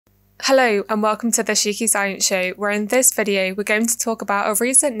Hello and welcome to the Cheeky Science Show, where in this video we're going to talk about a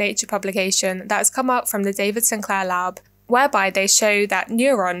recent Nature publication that has come out from the David Sinclair lab, whereby they show that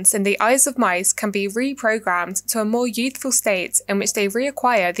neurons in the eyes of mice can be reprogrammed to a more youthful state in which they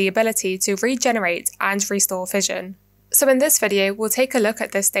reacquire the ability to regenerate and restore vision. So in this video we'll take a look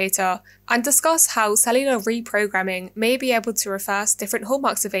at this data and discuss how cellular reprogramming may be able to reverse different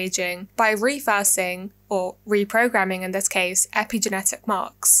hallmarks of aging by reversing, or reprogramming in this case, epigenetic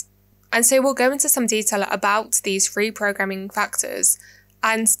marks. And so we'll go into some detail about these reprogramming factors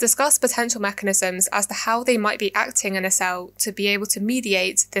and discuss potential mechanisms as to how they might be acting in a cell to be able to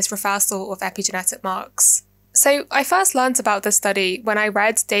mediate this reversal of epigenetic marks. So I first learned about this study when I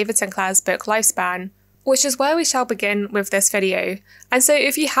read David Sinclair's book Lifespan, which is where we shall begin with this video. And so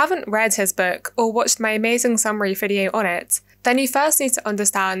if you haven't read his book or watched my amazing summary video on it, then you first need to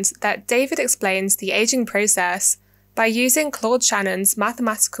understand that David explains the aging process by using Claude Shannon's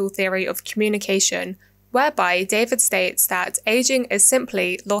mathematical theory of communication, whereby David states that aging is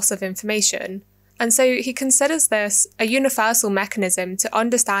simply loss of information. And so he considers this a universal mechanism to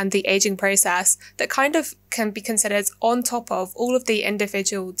understand the aging process that kind of can be considered on top of all of the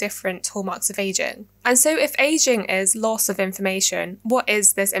individual different hallmarks of aging. And so if aging is loss of information, what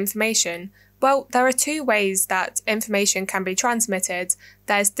is this information? Well, there are two ways that information can be transmitted.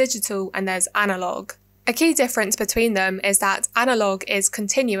 There's digital and there's analog. A key difference between them is that analog is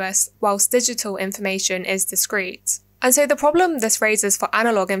continuous, whilst digital information is discrete. And so the problem this raises for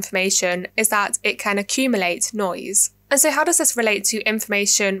analog information is that it can accumulate noise. And so how does this relate to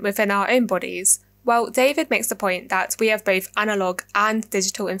information within our own bodies? Well, David makes the point that we have both analog and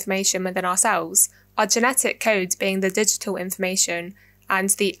digital information within ourselves, our genetic code being the digital information, and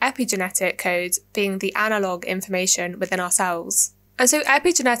the epigenetic code being the analog information within our cells. And so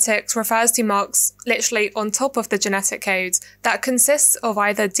epigenetics refers to marks literally on top of the genetic code that consists of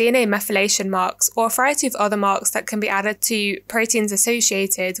either DNA methylation marks or a variety of other marks that can be added to proteins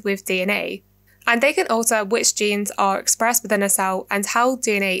associated with DNA. And they can alter which genes are expressed within a cell and how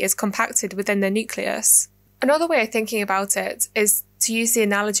DNA is compacted within the nucleus. Another way of thinking about it is to use the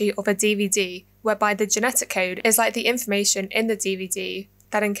analogy of a DVD, whereby the genetic code is like the information in the DVD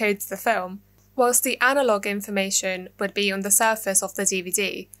that encodes the film, whilst the analog information would be on the surface of the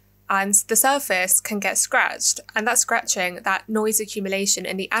DVD, and the surface can get scratched, and that scratching, that noise accumulation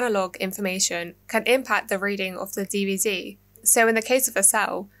in the analog information, can impact the reading of the DVD. So in the case of a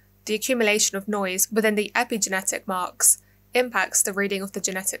cell, the accumulation of noise within the epigenetic marks impacts the reading of the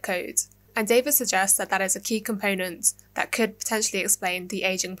genetic code. And David suggests that that is a key component that could potentially explain the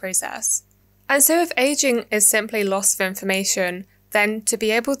aging process. And so if aging is simply loss of information, then to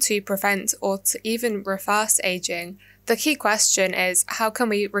be able to prevent or to even reverse aging, the key question is how can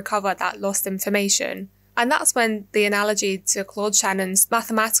we recover that lost information? And that's when the analogy to Claude Shannon's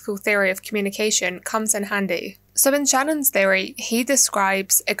mathematical theory of communication comes in handy. So in Shannon's theory, he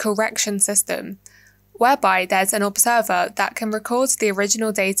describes a correction system, whereby there's an observer that can record the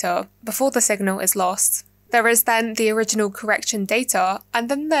original data before the signal is lost. There is then the original correction data, and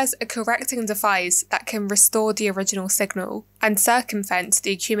then there's a correcting device that can restore the original signal and circumvent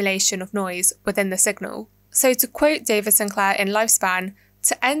the accumulation of noise within the signal. So to quote David Sinclair in Lifespan,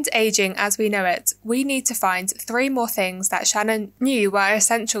 to end aging as we know it, we need to find 3 more things that Shannon knew were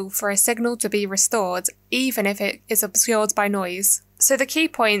essential for a signal to be restored, even if it is obscured by noise. So the key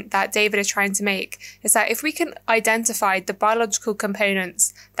point that David is trying to make is that if we can identify the biological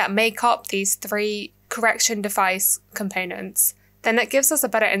components that make up these 3 correction device components, then that gives us a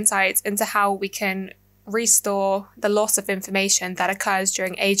better insight into how we can restore the loss of information that occurs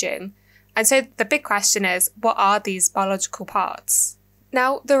during aging. And so the big question is, what are these biological parts?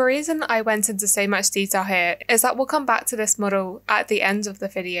 Now, the reason I went into so much detail here is that we'll come back to this model at the end of the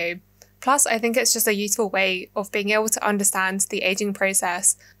video. Plus, I think it's just a useful way of being able to understand the aging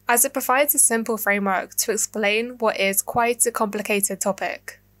process, as it provides a simple framework to explain what is quite a complicated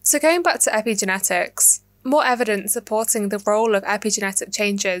topic. So going back to epigenetics, more evidence supporting the role of epigenetic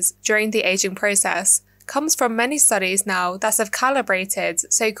changes during the aging process comes from many studies now that have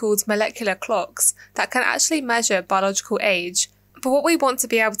calibrated so-called molecular clocks that can actually measure biological age. But what we want to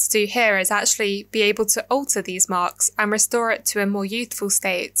be able to do here is actually be able to alter these marks and restore it to a more youthful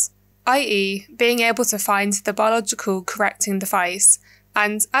state, i.e. being able to find the biological correcting device.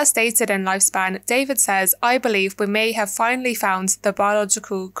 And as stated in Lifespan, David says, I believe we may have finally found the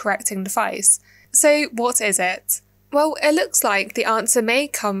biological correcting device. So what is it? Well, it looks like the answer may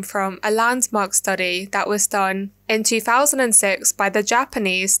come from a landmark study that was done in 2006 by the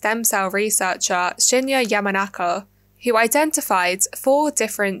Japanese stem cell researcher Shinya Yamanaka, who identified 4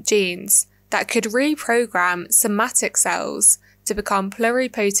 different genes that could reprogram somatic cells to become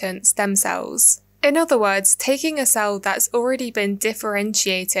pluripotent stem cells. In other words, taking a cell that's already been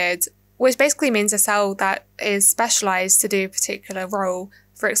differentiated, which basically means a cell that is specialized to do a particular role.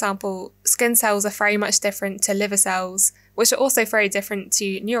 For example, skin cells are very much different to liver cells, which are also very different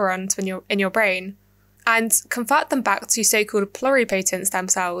to neurons when you're in your brain, and convert them back to so-called pluripotent stem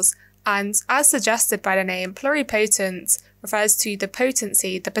cells. And as suggested by the name, pluripotent refers to the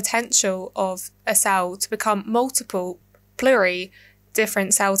potency, the potential of a cell to become multiple,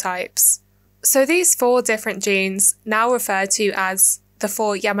 different cell types. So these 4 different genes, now referred to as the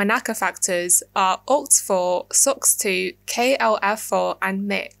 4 Yamanaka factors, are OCT4, SOX2, KLF4 and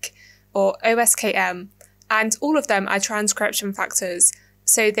MYC, or OSKM, and all of them are transcription factors,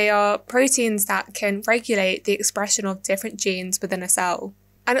 so they are proteins that can regulate the expression of different genes within a cell.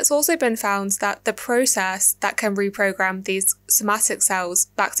 And it's also been found that the process that can reprogram these somatic cells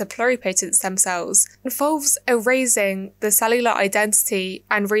back to pluripotent stem cells involves erasing the cellular identity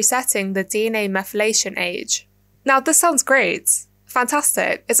and resetting the DNA methylation age. Now, this sounds great.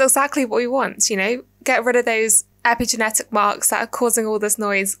 Fantastic. It's exactly what we want, Get rid of those epigenetic marks that are causing all this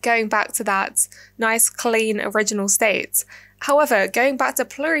noise, going back to that nice, clean, original state. However, going back to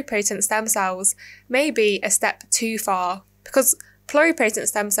pluripotent stem cells may be a step too far, because pluripotent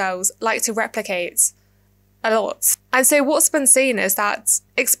stem cells like to replicate a lot. And so what's been seen is that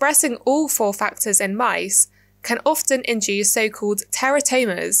expressing all 4 factors in mice can often induce so-called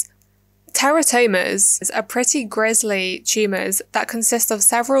teratomas. Teratomas are pretty grisly tumours that consist of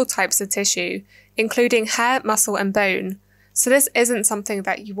several types of tissue, including hair, muscle and bone. So this isn't something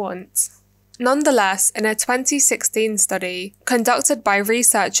that you want. Nonetheless, in a 2016 study conducted by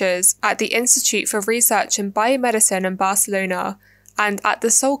researchers at the Institute for Research in Biomedicine in Barcelona, and at the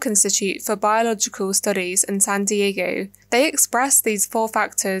Salk Institute for Biological Studies in San Diego, they expressed these 4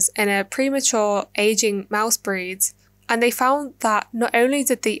 factors in a premature aging mouse breed, and they found that not only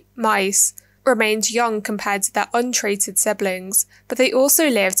did the mice remain young compared to their untreated siblings, but they also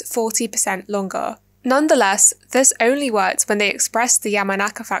lived 40% longer. Nonetheless, this only worked when they expressed the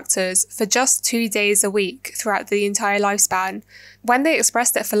Yamanaka factors for just 2 days a week throughout the entire lifespan. When they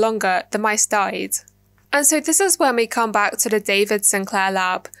expressed it for longer, the mice died. And so this is when we come back to the David Sinclair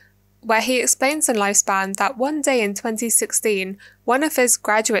lab, where he explains in Lifespan that one day in 2016, one of his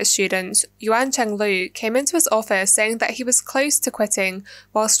graduate students, Yuan Cheng Lu, came into his office saying that he was close to quitting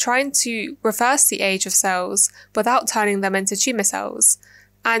whilst trying to reverse the age of cells without turning them into tumour cells.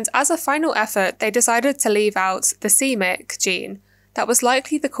 And as a final effort, they decided to leave out the c-MYC gene that was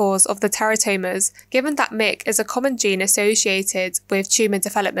likely the cause of the teratomas, given that MYC is a common gene associated with tumour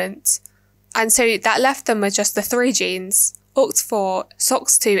development. And so that left them with just the 3 genes, OCT4,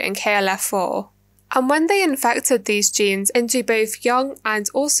 SOX2 and KLF4. And when they infected these genes into both young and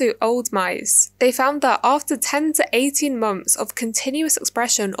also old mice, they found that after 10 to 18 months of continuous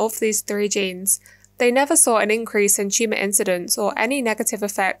expression of these 3 genes, they never saw an increase in tumour incidence or any negative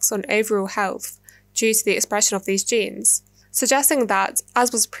effects on overall health due to the expression of these genes, suggesting that,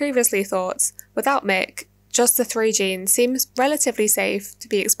 as was previously thought, without MYC, just the 3 genes seems relatively safe to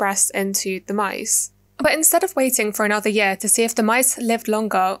be expressed into the mice. But instead of waiting for another year to see if the mice lived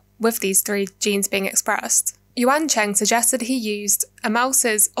longer with these 3 genes being expressed, Yuan Cheng suggested he used a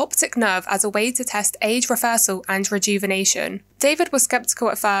mouse's optic nerve as a way to test age reversal and rejuvenation. David was skeptical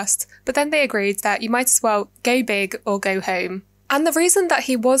at first, but then they agreed that you might as well go big or go home. And the reason that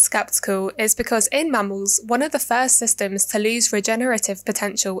he was skeptical is because in mammals, one of the first systems to lose regenerative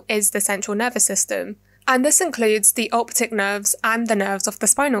potential is the central nervous system. And this includes the optic nerves and the nerves of the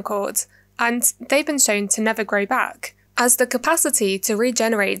spinal cord, and they've been shown to never grow back, as the capacity to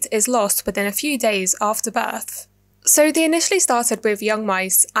regenerate is lost within a few days after birth. So they initially started with young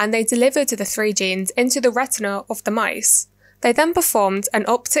mice, and they delivered the 3 genes into the retina of the mice. They then performed an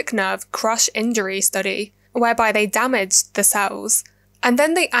optic nerve crush injury study, whereby they damaged the cells, and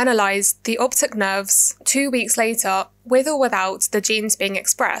then they analysed the optic nerves 2 weeks later with or without the genes being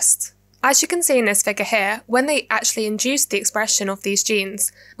expressed. As you can see in this figure here, when they actually induced the expression of these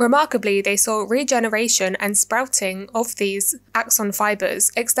genes, remarkably they saw regeneration and sprouting of these axon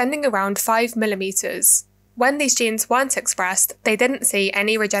fibres extending around 5 millimeters. When these genes weren't expressed, they didn't see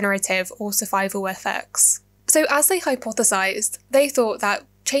any regenerative or survival effects. So as they hypothesized, they thought that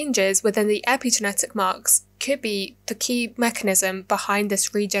changes within the epigenetic marks could be the key mechanism behind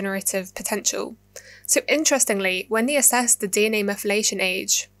this regenerative potential. So interestingly, when they assessed the DNA methylation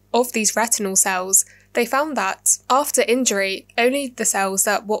age of these retinal cells, they found that after injury, only the cells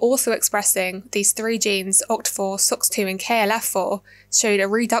that were also expressing these 3 genes, OCT4, SOX2 and KLF4, showed a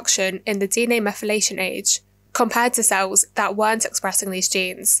reduction in the DNA methylation age, compared to cells that weren't expressing these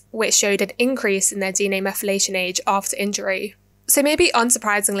genes, which showed an increase in their DNA methylation age after injury. So maybe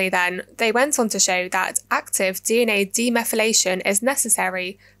unsurprisingly then, they went on to show that active DNA demethylation is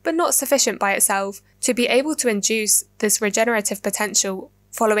necessary, but not sufficient by itself, to be able to induce this regenerative potential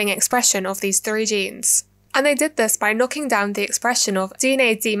following expression of these 3 genes. And they did this by knocking down the expression of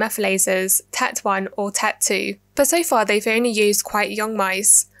DNA demethylases TET1 or TET2. But so far they've only used quite young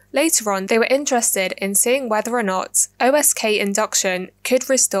mice. Later on, they were interested in seeing whether or not OSK induction could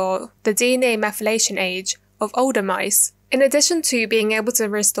restore the DNA methylation age of older mice, in addition to being able to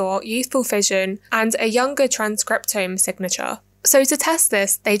restore youthful fission and a younger transcriptome signature. So to test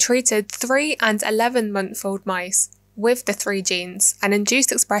this, they treated 3 and 11-month-old mice with the 3 genes and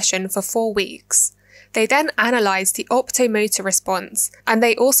induced expression for 4 weeks. They then analysed the optomotor response, and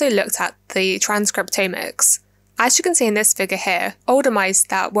they also looked at the transcriptomics. As you can see in this figure here, older mice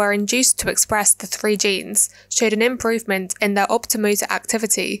that were induced to express the 3 genes showed an improvement in their optomotor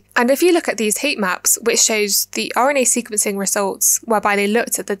activity. And if you look at these heat maps, which shows the RNA sequencing results whereby they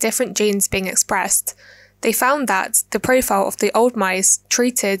looked at the different genes being expressed, they found that the profile of the old mice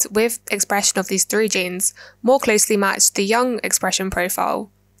treated with expression of these 3 genes more closely matched the young expression profile.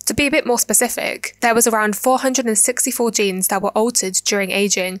 To be a bit more specific, there was around 464 genes that were altered during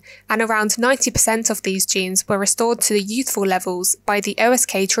aging, and around 90% of these genes were restored to the youthful levels by the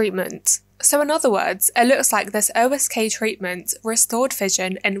OSK treatment. So in other words, it looks like this OSK treatment restored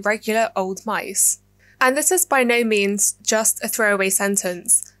fission in regular old mice. And this is by no means just a throwaway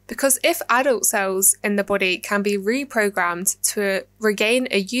sentence, because if adult cells in the body can be reprogrammed to regain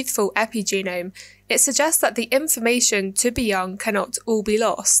a youthful epigenome, it suggests that the information to be young cannot all be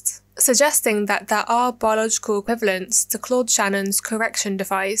lost, suggesting that there are biological equivalents to Claude Shannon's correction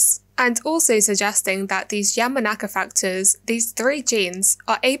device, and also suggesting that these Yamanaka factors, these 3 genes,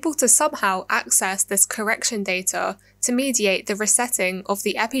 are able to somehow access this correction data to mediate the resetting of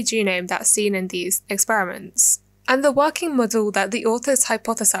the epigenome that's seen in these experiments. And the working model that the authors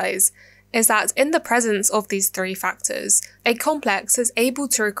hypothesize is that in the presence of these 3 factors, a complex is able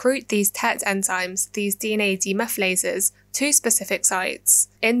to recruit these TET enzymes, these DNA demethylases, to specific sites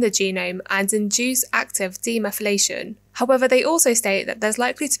in the genome and induce active demethylation. However, they also state that there's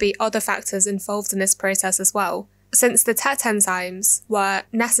likely to be other factors involved in this process as well, since the TET enzymes were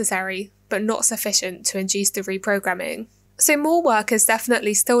necessary but not sufficient to induce the reprogramming. So more work is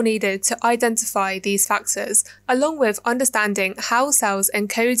definitely still needed to identify these factors, along with understanding how cells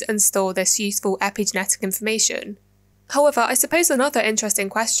encode and store this useful epigenetic information. However, I suppose another interesting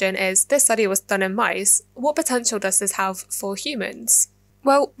question is, this study was done in mice, what potential does this have for humans?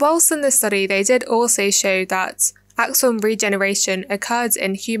 Well, whilst in this study they did also show that axon regeneration occurred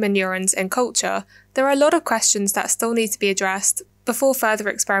in human neurons in culture, there are a lot of questions that still need to be addressed before further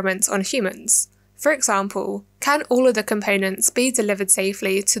experiments on humans. For example, can all of the components be delivered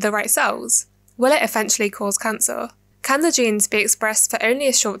safely to the right cells? Will it eventually cause cancer? Can the genes be expressed for only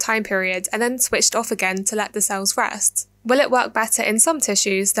a short time period and then switched off again to let the cells rest? Will it work better in some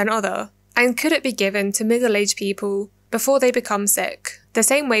tissues than other? And could it be given to middle-aged people before they become sick, the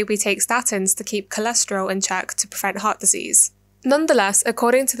same way we take statins to keep cholesterol in check to prevent heart disease? Nonetheless,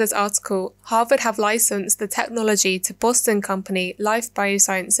 according to this article, Harvard have licensed the technology to Boston company Life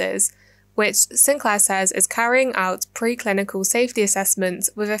Biosciences, which Sinclair says is carrying out preclinical safety assessments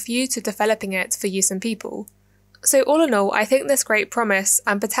with a view to developing it for use in people. So all in all, I think there's great promise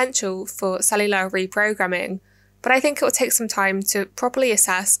and potential for cellular reprogramming, but I think it will take some time to properly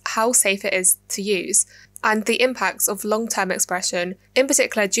assess how safe it is to use and the impacts of long-term expression, in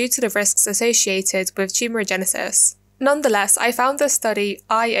particular due to the risks associated with tumorigenesis. Nonetheless, I found this study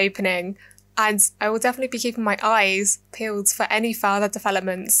eye-opening, and I will definitely be keeping my eyes peeled for any further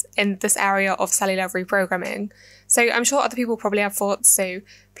developments in this area of cellular reprogramming. So I'm sure other people probably have thoughts, so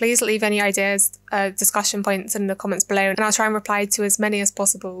please leave any ideas, discussion points in the comments below, and I'll try and reply to as many as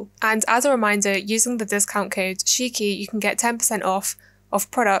possible. And as a reminder, using the discount code SHEEKY, you can get 10% off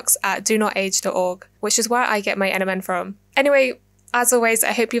of products at donotage.org, which is where I get my NMN from. Anyway, as always,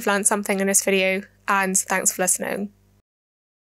 I hope you've learned something in this video, and thanks for listening.